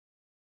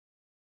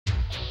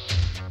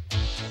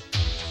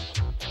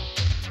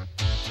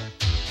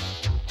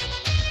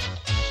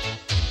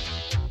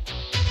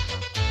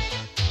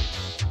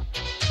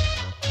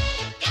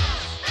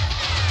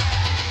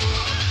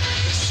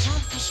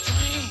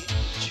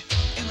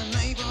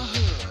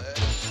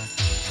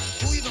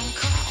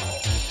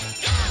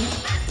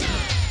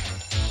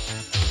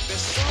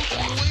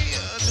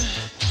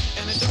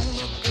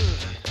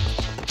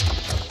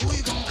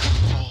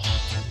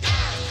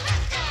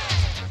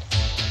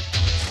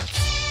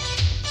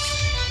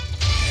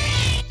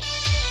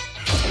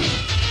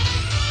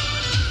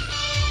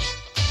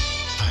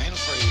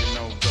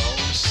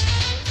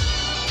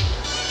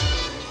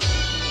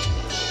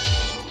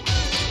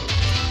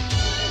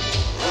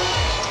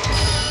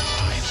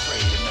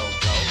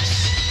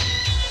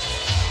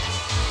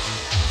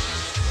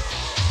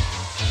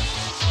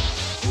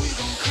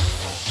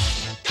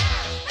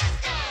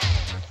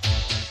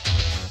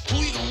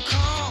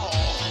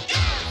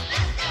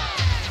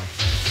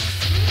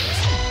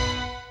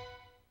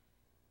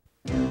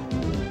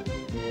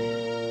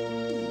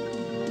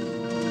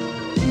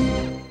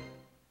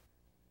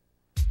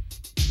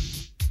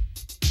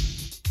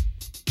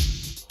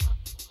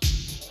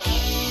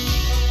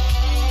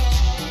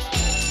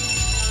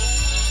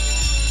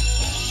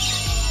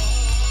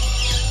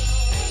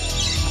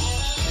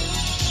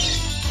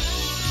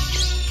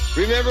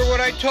Remember what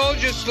I told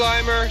you,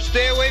 Slimer.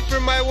 Stay away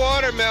from my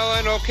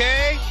watermelon,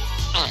 okay?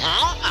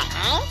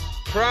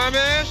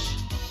 Promise?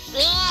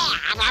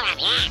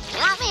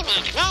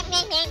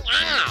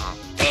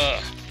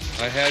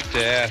 I had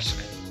to ask.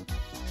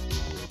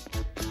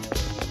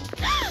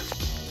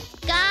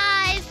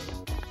 Guys!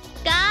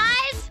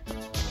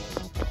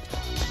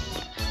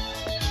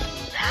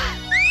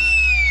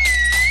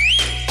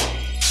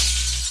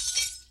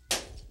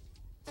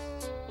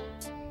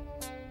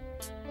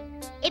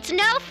 It's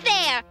no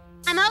fair.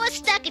 I'm always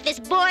stuck at this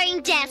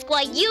boring desk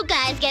while you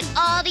guys get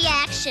all the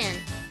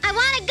action. I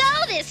want to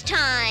go this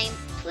time.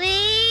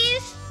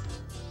 Please?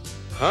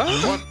 Huh?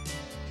 What?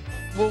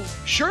 Well,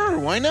 sure,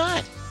 why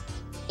not?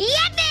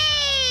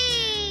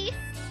 Yippee!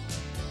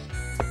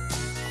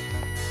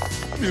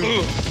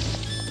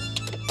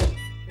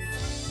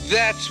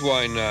 That's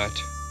why not.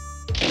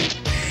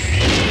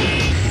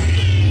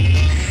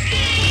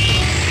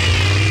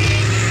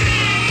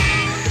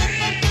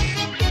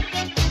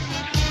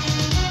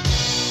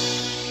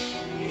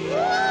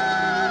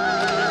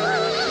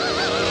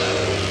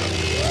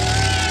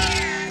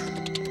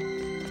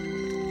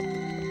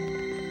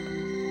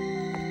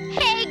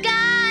 Hey,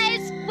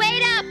 guys!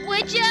 Wait up,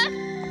 would ya?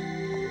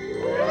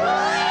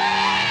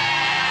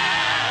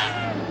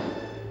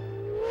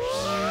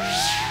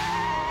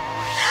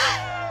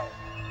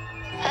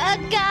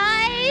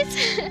 Guys?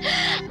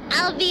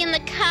 I'll be in the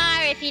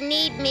car if you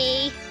need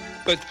me.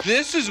 But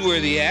this is where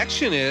the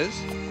action is.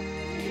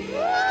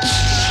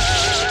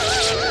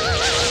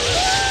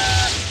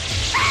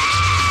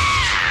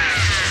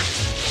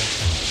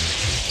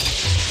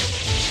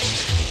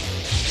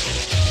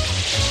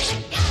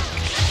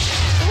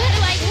 What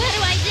do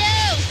I do?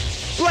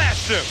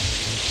 Blast him!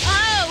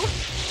 Oh!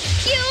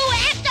 You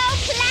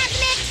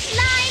ectoplasmic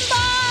slime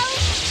ball!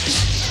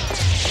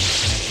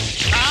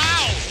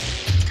 Ow!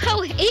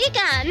 Oh,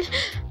 Egon!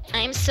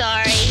 I'm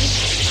sorry.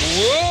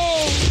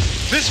 Whoa!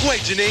 This way,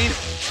 Janine!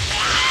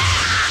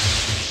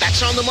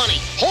 That's on the money.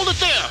 Hold it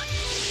there.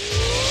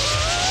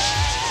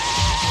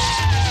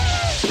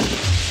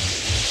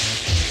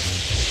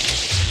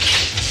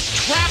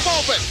 Trap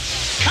open.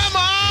 Come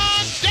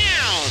on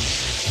down.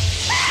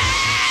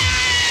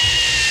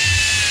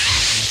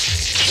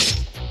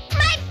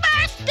 My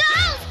first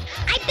ghost!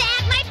 I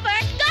bagged my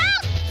first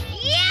ghost!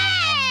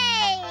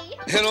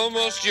 Yay! And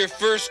almost your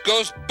first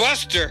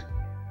Ghostbuster.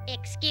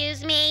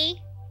 Excuse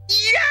me?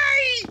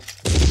 Yay!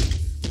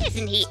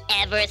 Isn't he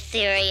ever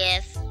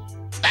serious?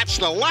 That's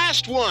the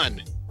last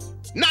one.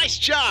 Nice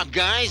job,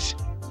 guys.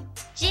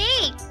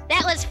 Gee,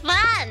 that was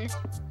fun.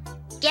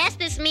 Guess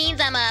this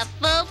means I'm a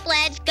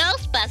full-fledged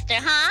Ghostbuster,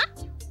 huh?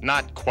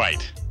 Not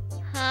quite.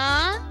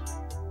 Huh?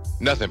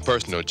 Nothing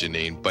personal,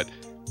 Janine, but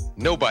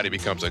nobody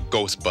becomes a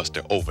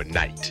Ghostbuster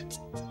overnight.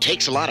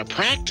 Takes a lot of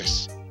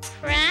practice.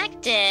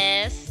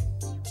 Practice?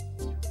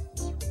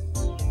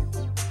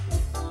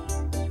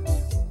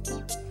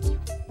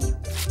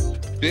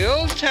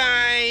 Bill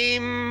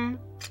time.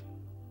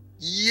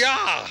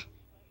 Yeah!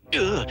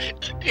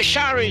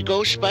 Sorry,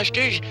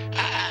 Ghostbusters.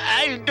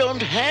 I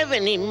don't have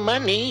any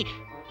money.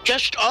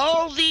 Just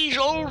all these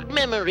old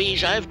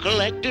memories I've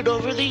collected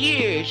over the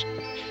years.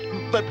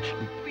 But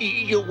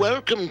you're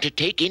welcome to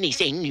take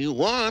anything you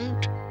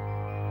want.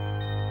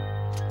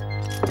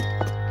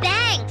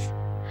 Thanks.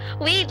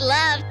 We'd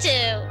love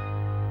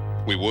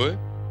to. We would?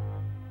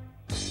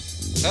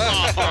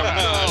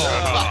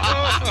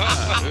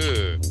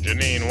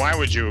 Janine, why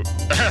would you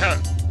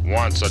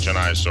want such an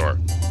eyesore?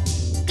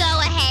 Go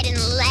ahead and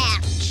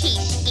laugh,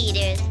 quiche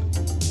eaters.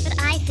 But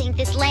I think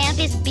this lamp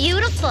is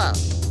beautiful.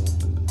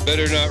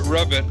 Better not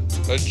rub it.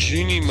 A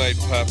genie might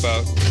pop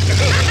out.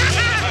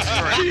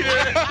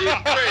 Peter,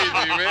 you're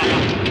crazy, man.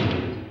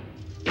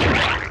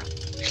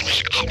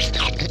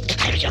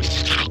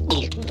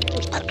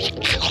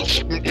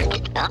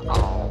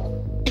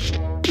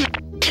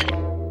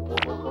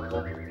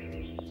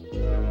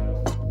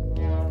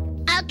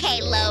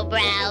 Okay,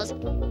 lowbrows.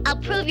 I'll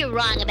prove you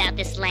wrong about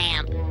this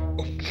lamp.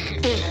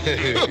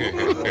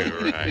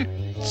 Right.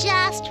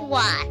 Just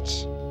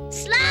watch.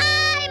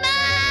 Slimer!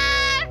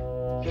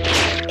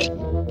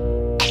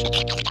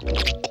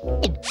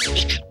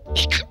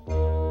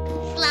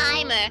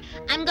 Slimer,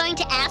 I'm going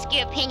to ask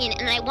your opinion,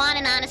 and I want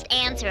an honest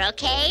answer,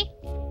 okay?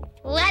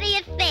 What do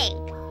you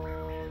think?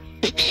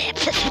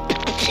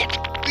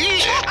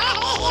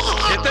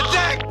 Hit the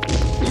deck!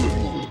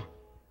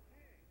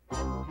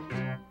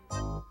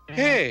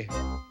 Hey,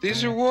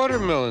 these are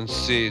watermelon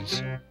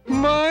seeds.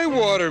 My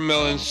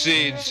watermelon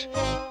seeds.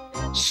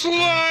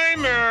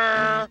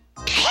 Slimer!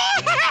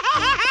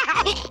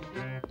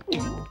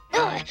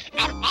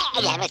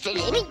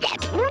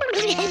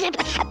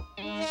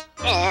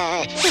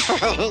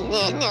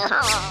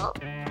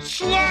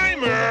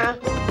 Slimer!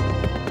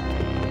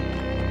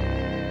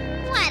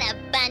 What a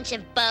bunch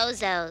of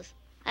bozos.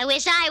 I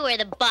wish I were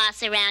the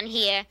boss around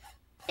here.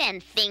 Then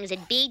things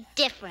would be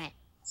different.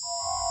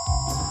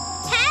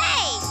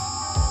 Hey!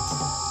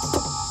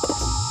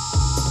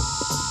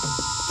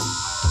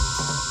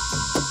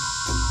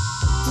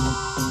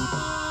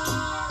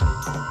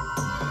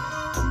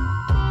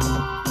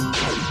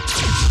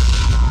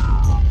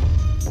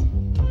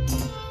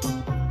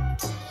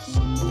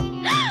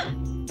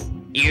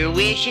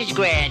 wish is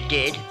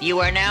granted.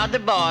 You are now the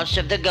boss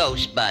of the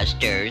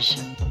Ghostbusters.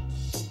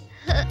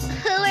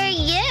 Who are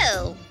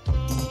you?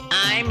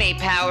 I'm a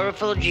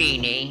powerful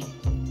genie.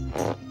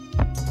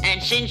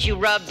 And since you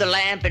rubbed the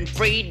lamp and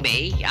freed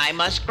me, I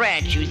must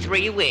grant you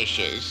 3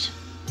 wishes.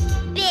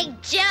 Big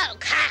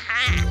joke, ha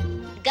ha.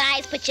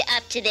 Guys put you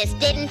up to this,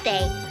 didn't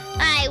they?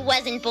 I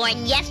wasn't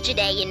born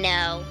yesterday, you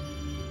know.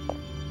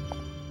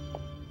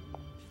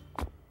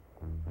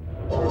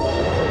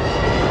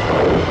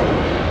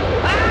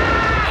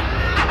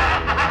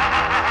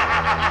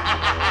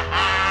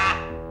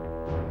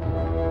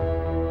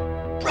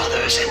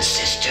 Brothers and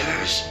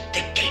sisters,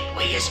 the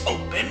gateway is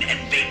open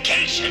and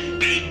vacation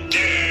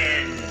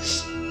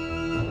begins!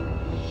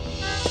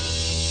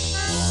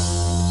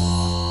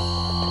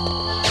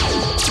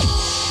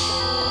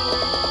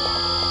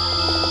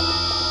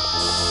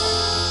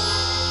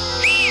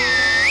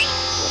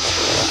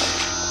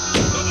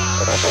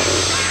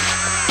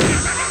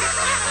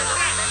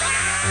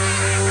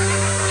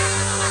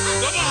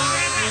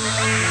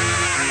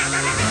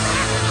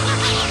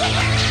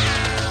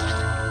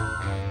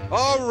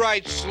 All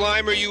right,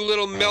 Slimer, you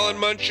little melon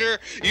muncher.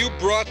 You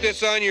brought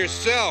this on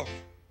yourself.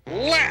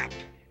 Lap.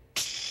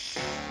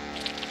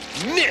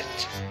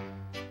 Knit.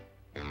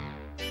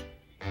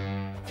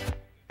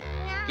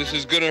 This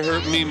is gonna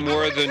hurt me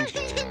more than...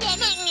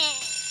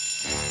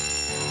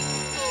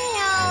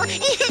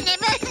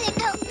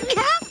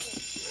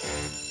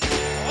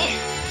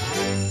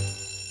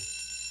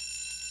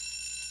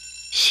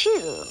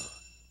 Phew.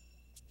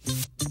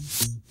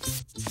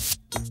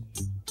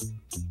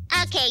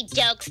 Okay,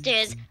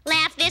 jokesters,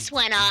 laugh this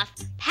one off.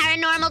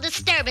 Paranormal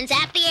disturbance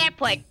at the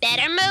airport.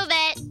 Better move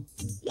it.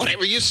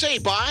 Whatever you say,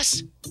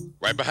 boss.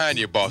 Right behind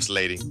you, boss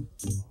lady.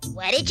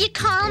 What did you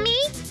call me?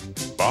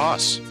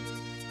 Boss.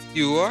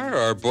 You are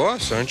our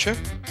boss, aren't you?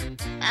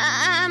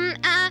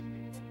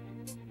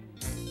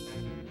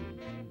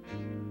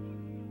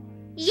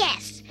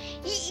 Yes.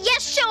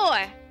 Yes,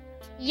 sure.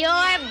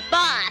 Your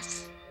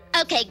boss.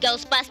 Okay,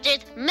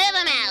 Ghostbusters, move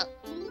him out.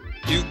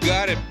 You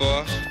got it,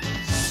 boss.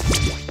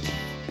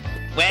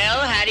 Well,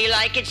 how do you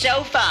like it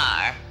so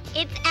far?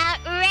 It's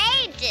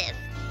outrageous.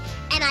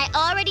 And I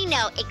already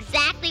know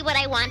exactly what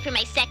I want for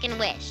my second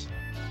wish.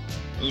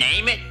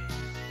 Name it.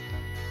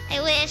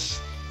 I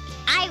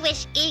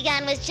wish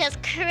Egon was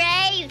just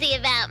crazy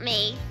about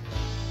me.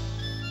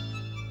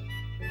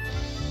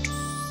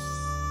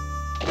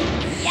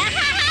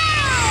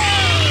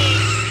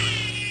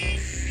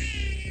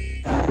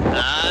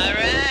 All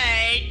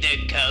right,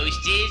 the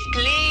coast is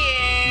clear.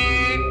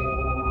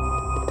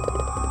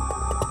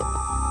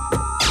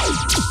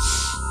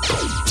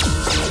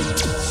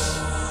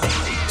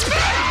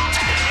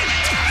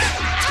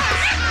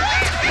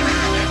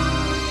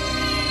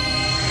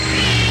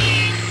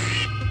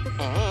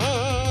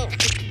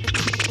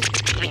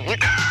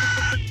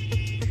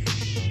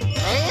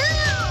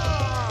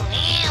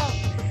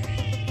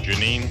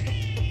 Janine,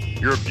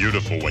 you're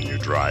beautiful when you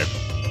drive.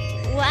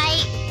 Why,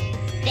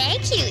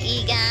 thank you,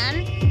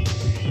 Egon.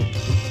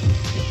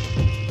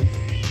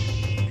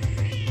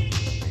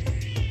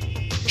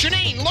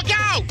 Janine, look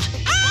out!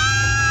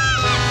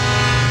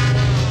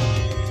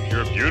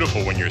 You're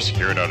beautiful when you're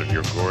scared out of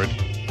your gourd.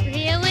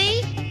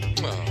 Really?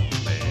 Oh,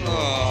 man.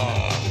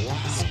 Oh,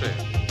 Spit.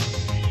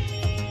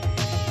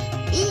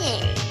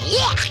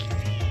 Yeah.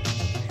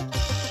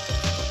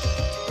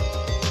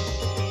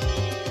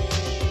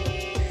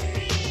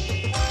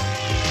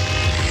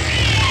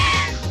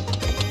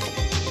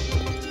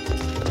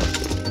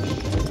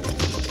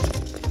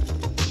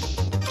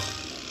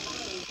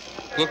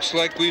 looks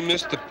like we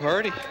missed the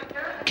party.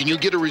 Can you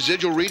get a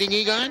residual reading,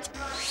 Egon?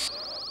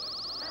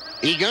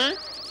 Egon?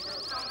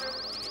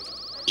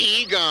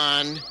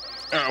 Egon.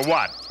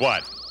 What?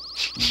 What?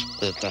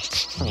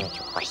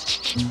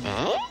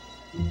 Huh?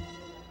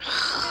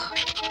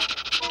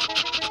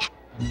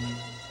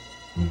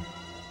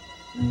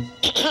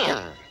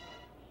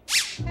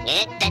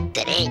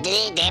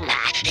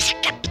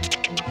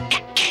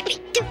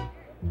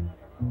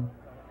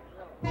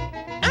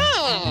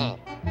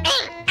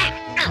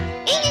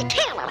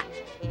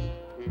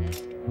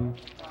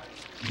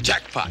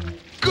 Jackpot.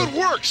 Good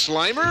work,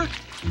 Slimer.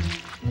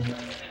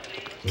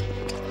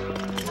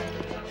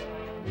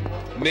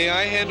 May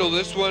I handle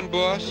this one,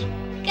 boss?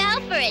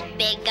 Go for it,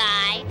 big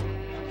guy.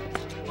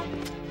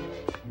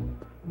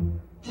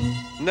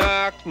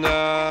 Knock,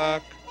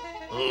 knock.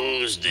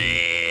 Who's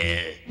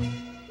there?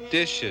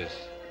 Dishes.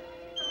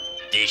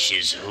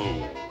 Dishes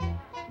who?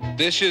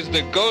 Dishes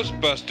the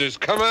Ghostbusters.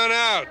 Come on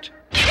out.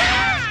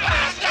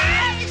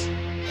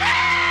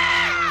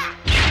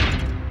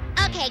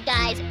 Okay,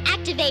 guys,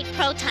 activate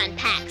proton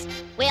packs.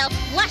 We'll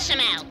flush them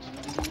out.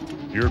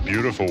 You're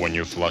beautiful when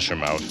you flush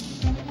them out.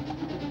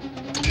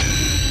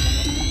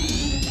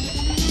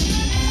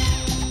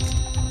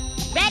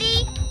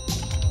 Ready?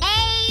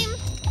 Aim!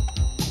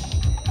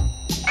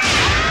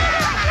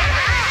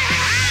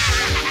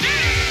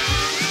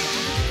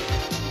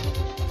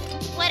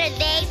 What are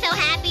they so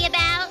happy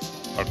about?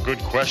 A good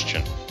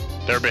question.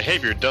 Their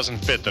behavior doesn't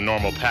fit the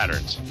normal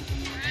patterns.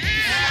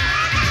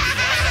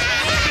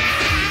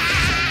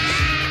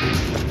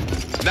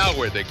 Now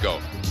where'd they go?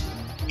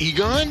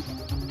 Egon?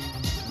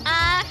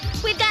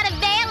 We've got a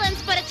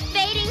valence, but it's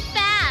fading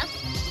fast.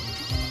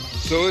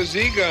 So is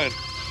Egon.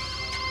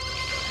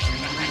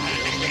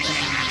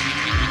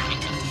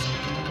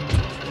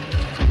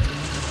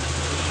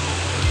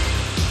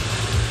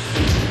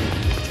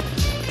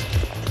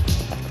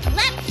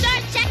 Let's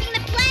start checking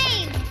the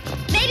planes.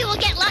 Maybe we'll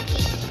get lucky.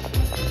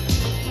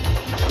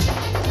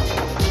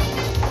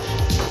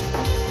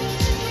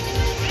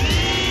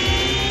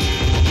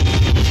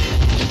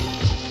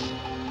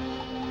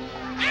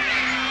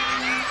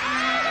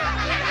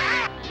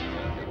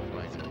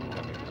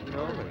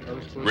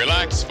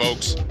 Relax,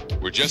 folks.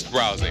 We're just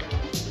browsing.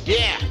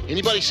 Yeah.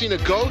 Anybody seen a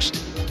ghost?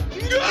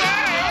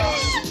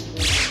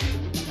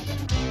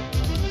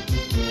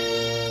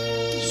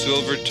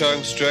 Silver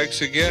tongue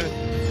strikes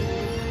again.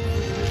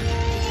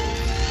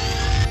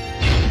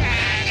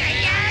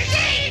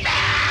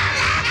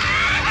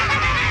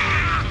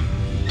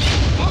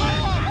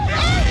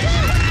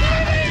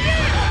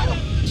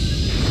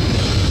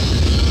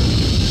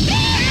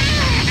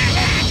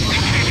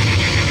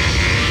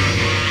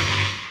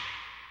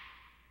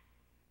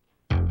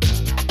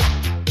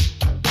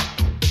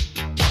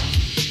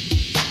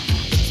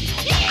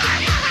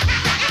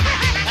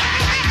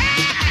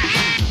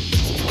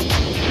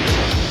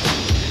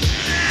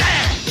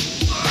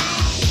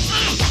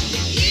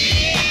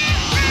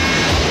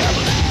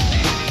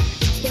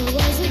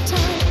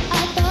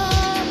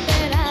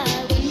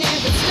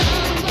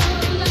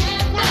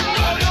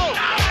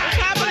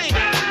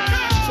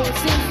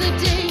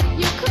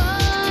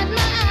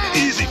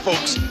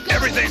 Folks,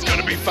 everything's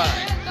gonna be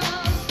fine.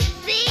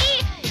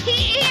 See?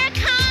 Here it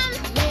comes.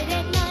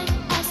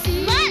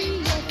 Look.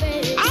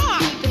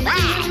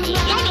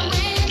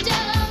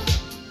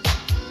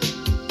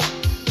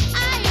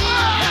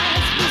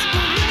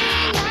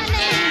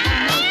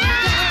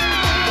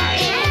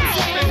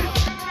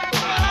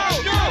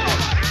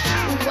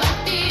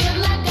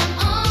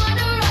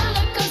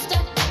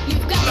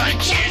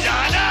 Lunches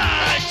on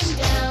us!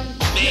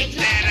 Make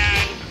that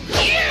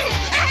on you!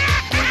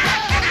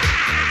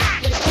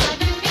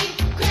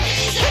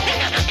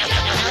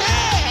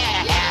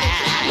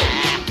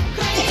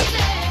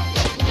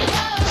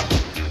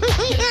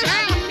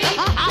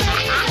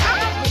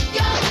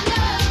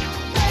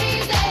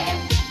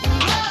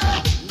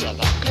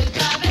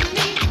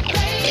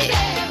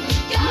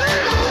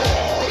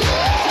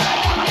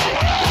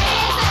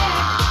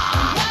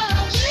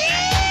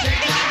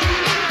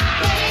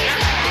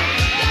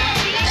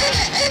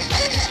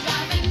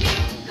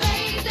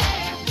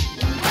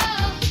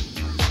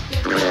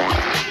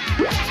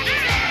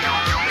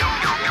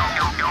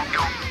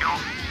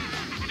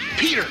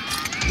 Peter,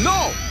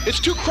 no! It's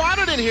too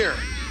crowded in here.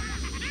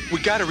 We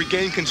gotta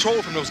regain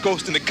control from those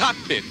ghosts in the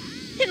cockpit.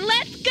 Then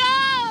let's go.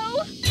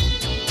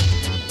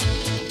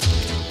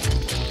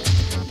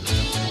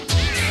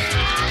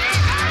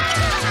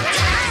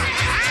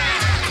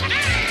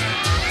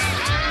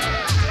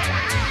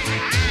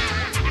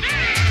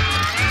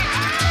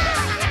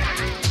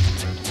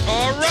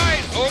 All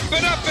right,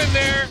 open up in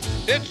there.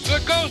 It's the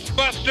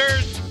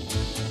Ghostbusters.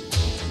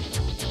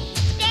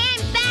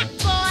 Stand back,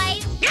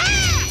 boys.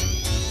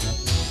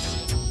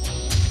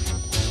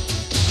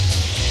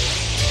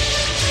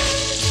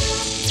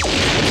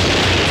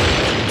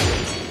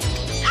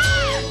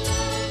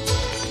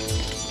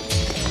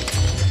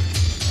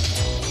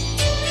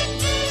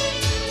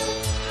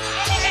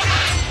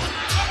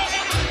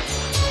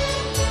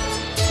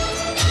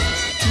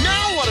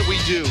 Now what do we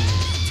do?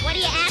 What are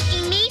you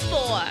asking me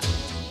for?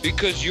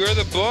 Because you're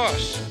the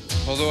boss.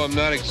 Although I'm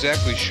not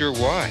exactly sure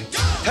why.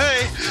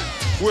 Hey,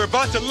 we're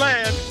about to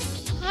land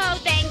Oh,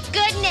 thank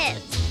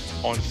goodness.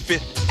 on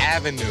 5th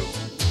Avenue.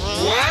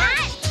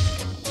 What?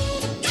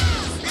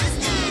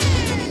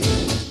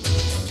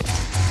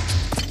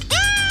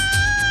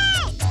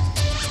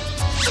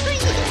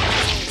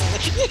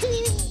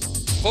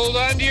 Hold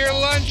on to your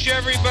lunch,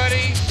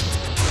 everybody.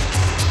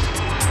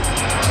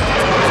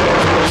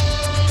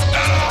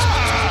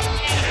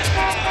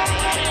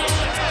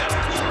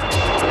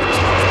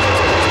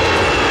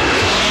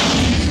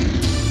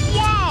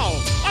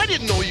 Wow! I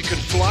didn't know you could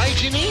fly,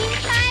 Janine.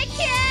 I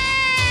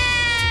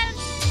can!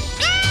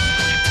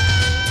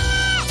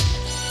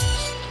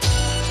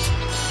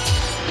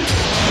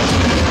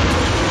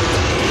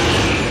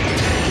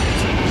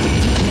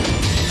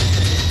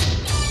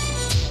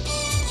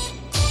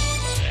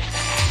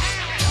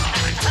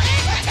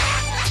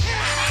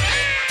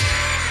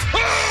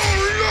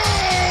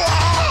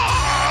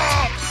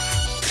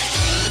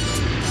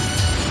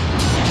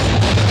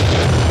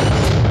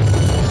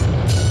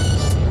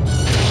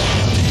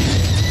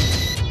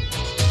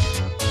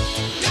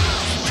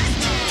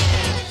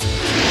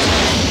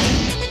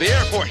 The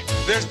airport.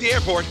 There's the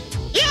airport.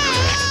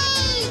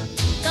 Yay!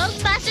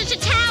 Ghostbusters to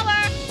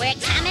tower. We're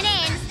coming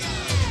in.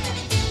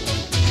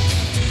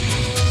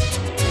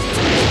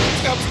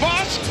 Now,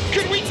 boss,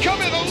 could we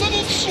come in a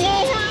little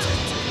slower?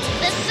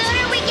 The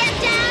sooner we get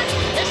down,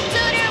 the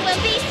sooner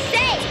we'll be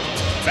safe.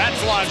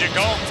 That's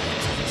logical.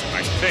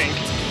 I think.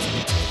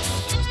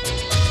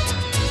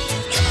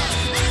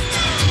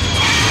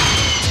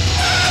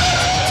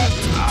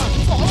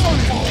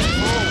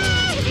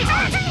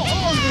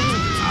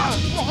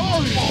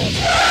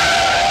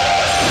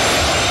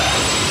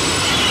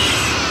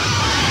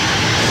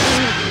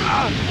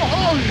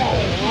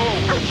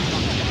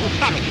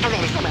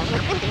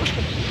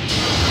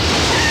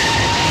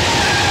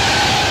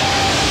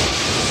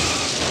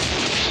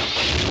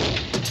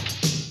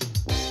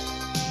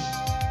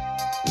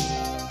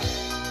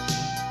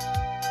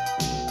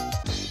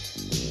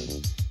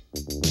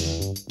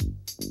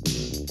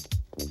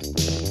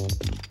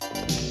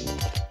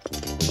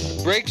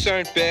 Brakes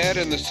aren't bad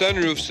and the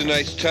sunroof's a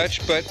nice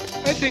touch, but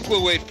I think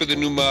we'll wait for the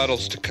new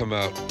models to come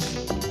out.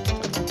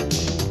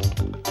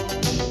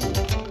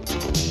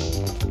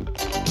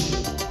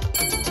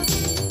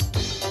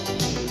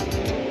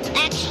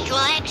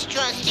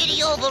 Extra,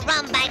 city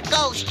overrun by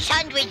ghosts.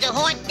 Hundreds of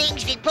haunt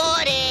things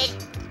reported.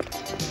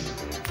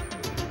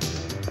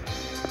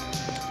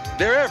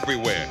 They're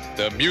everywhere.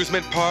 The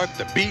amusement park,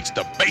 the beach,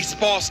 the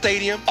baseball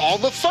stadium. All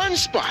the fun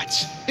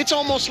spots. It's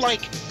almost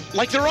like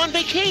they're on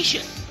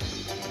vacation.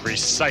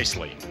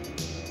 Precisely.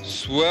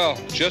 Swell,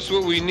 just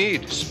what we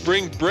need.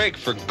 Spring break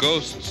for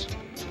ghosts.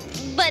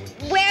 But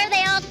where are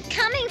they all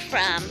coming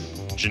from?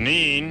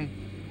 Janine,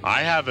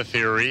 I have a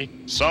theory.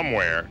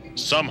 Somewhere,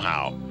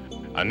 somehow,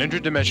 an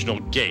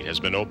interdimensional gate has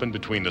been opened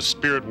between the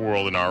spirit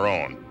world and our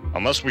own.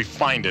 Unless we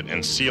find it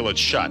and seal it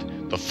shut,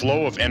 the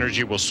flow of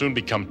energy will soon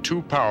become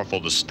too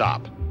powerful to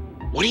stop.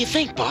 What do you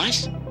think,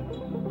 boss?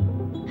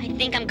 I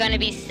think I'm gonna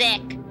be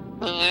sick.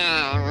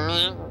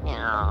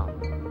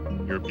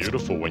 You're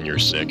beautiful when you're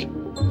sick. Egon,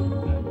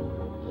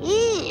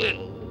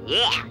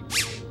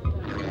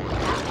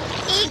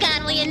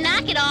 will you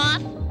knock it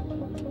off?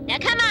 Now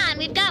come on,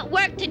 we've got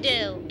work to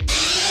do.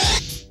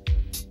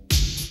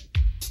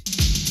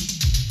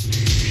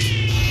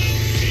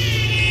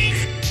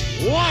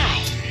 Wow!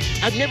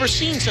 I've never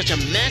seen such a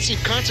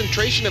massive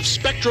concentration of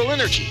spectral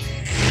energy.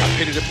 I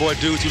pity the poor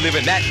dudes who live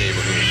in that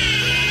neighborhood.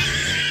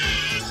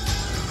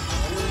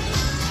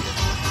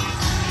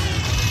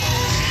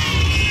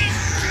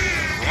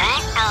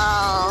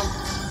 Uh-oh.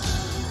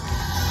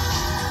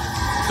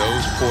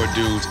 Those poor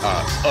dudes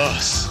are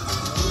us.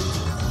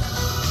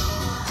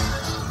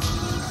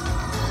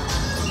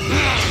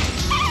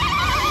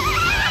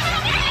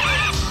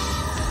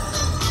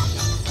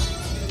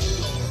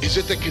 Is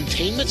it the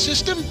containment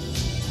system?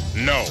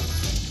 No.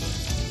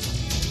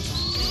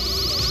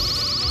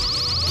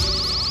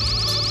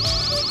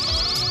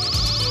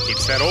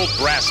 It's that old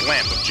brass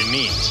lamp of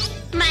Janine's.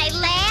 My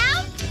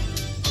lamp?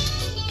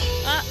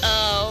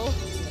 Uh-oh.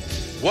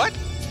 What?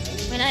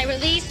 When I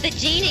released the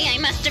genie, I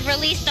must have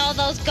released all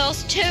those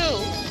ghosts too.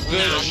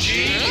 The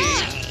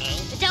Genie?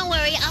 But don't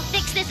worry, I'll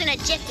fix this in a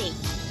jiffy.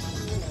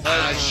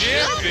 A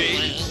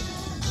jiffy?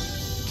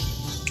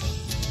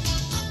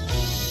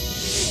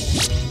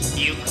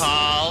 You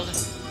called?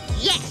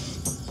 Yes.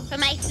 For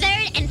my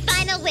third and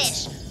final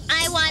wish,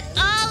 I want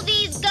all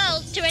these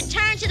ghosts to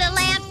return to the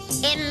lamp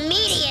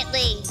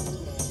immediately.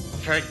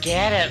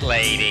 Forget it,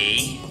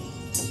 lady.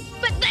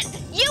 But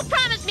you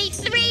promised me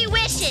 3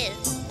 wishes.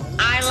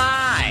 I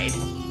lied.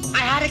 I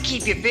had to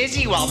keep you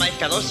busy while my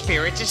fellow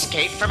spirits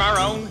escaped from our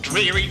own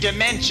dreary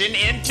dimension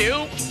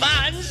into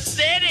Fun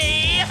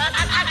City.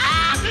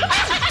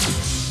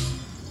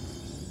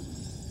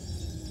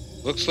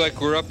 Looks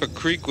like we're up a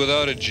creek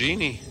without a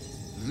genie.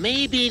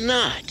 Maybe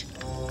not.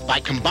 By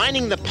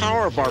combining the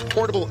power of our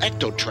portable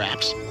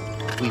ecto-traps,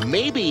 we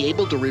may be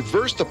able to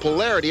reverse the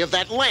polarity of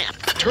that lamp,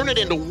 turn it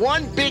into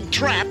one big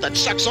trap that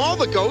sucks all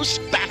the ghosts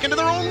back into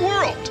their own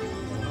world.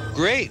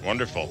 Great.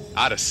 Wonderful.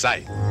 Out of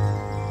sight.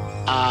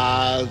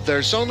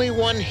 There's only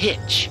one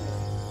hitch.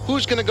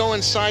 Who's gonna go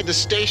inside the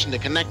station to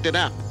connect it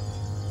up?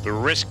 The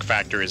risk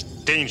factor is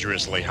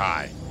dangerously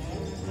high.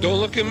 Don't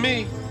look at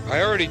me.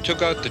 I already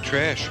took out the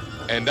trash.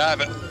 And I've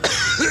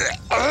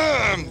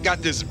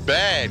got this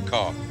bad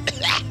cough.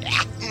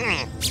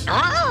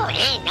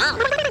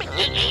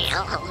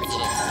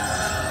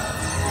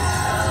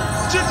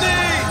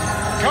 Janine!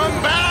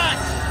 Come back!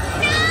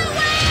 No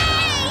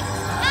way!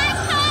 I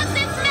caused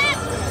this mess,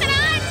 and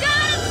I'm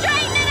gonna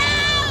straighten it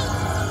out!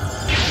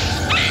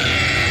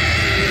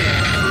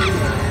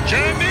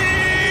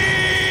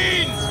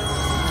 Janine!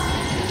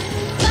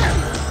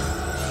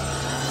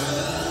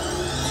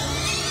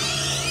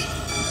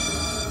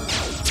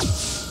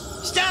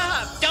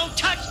 Stop! Don't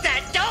touch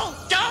that! Don't!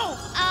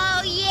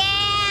 Oh,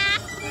 yeah?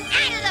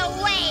 Out of the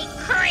way,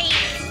 creep!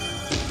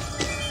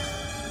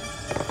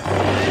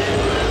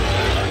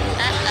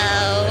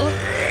 Uh-oh.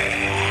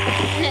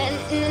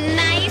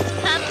 Nice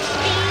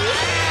puppy.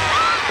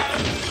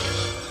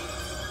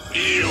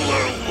 You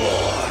were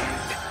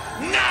warned.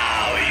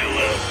 Now you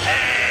will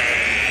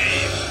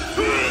pay.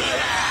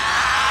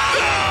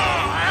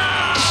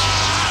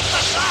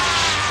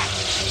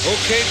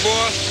 Okay,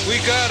 boss, we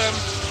got him.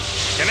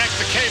 Connect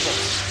the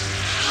cables.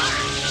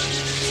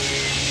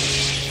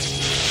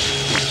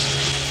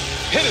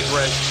 Hit it,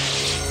 Red.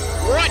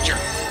 Roger.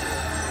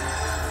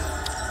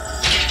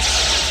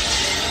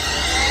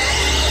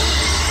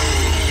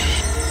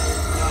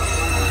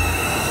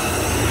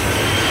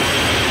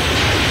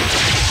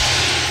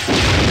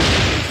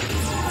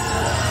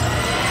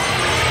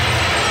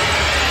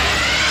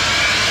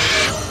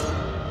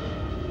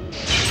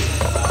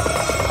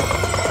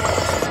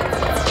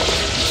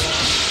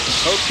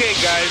 Okay,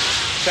 guys,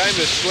 time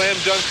to slam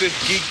dunk this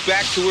geek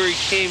back to where he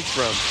came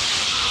from.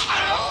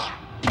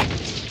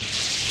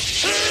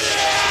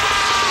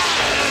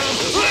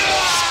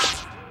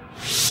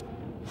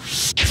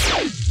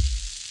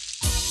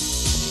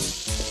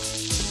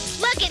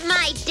 Look at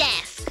my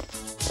desk.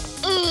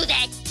 Ooh,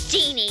 that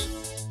genie.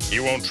 He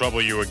won't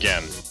trouble you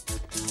again.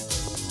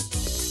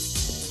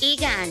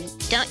 Egon,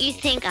 don't you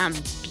think I'm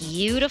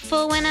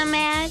beautiful when I'm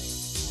mad?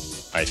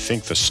 I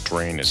think the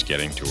strain is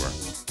getting to her.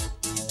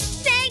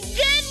 Thank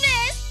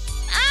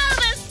goodness! Oh,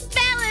 the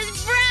spell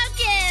is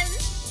broken!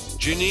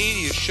 Janine,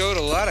 you showed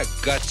a lot of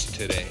guts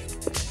today.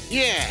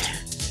 Yeah,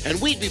 and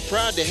we'd be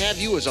proud to have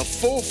you as a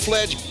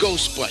full-fledged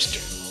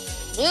Ghostbuster.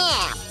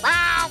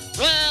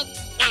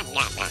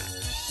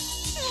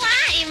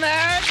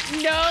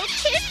 Slimer, no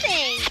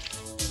kissing!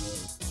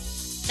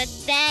 But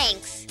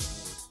thanks.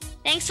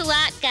 Thanks a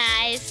lot,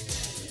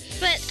 guys.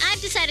 But I've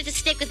decided to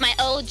stick with my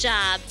old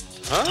job.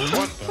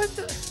 Huh?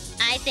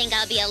 I think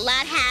I'll be a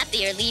lot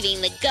happier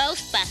leaving the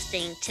ghost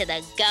busting to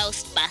the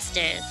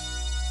Ghostbusters.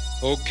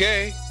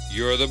 Okay,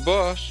 you're the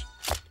boss.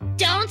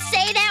 Don't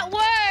say that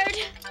word!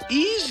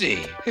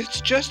 Easy. It's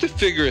just a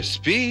figure of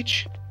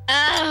speech.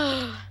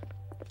 Oh.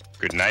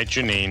 Good night,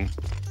 Janine.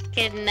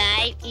 Good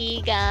night,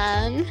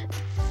 Egon.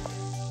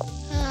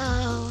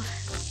 Oh.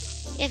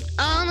 If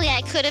only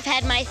I could have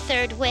had my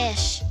third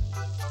wish.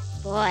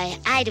 Boy,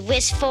 I'd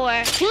wish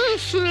for...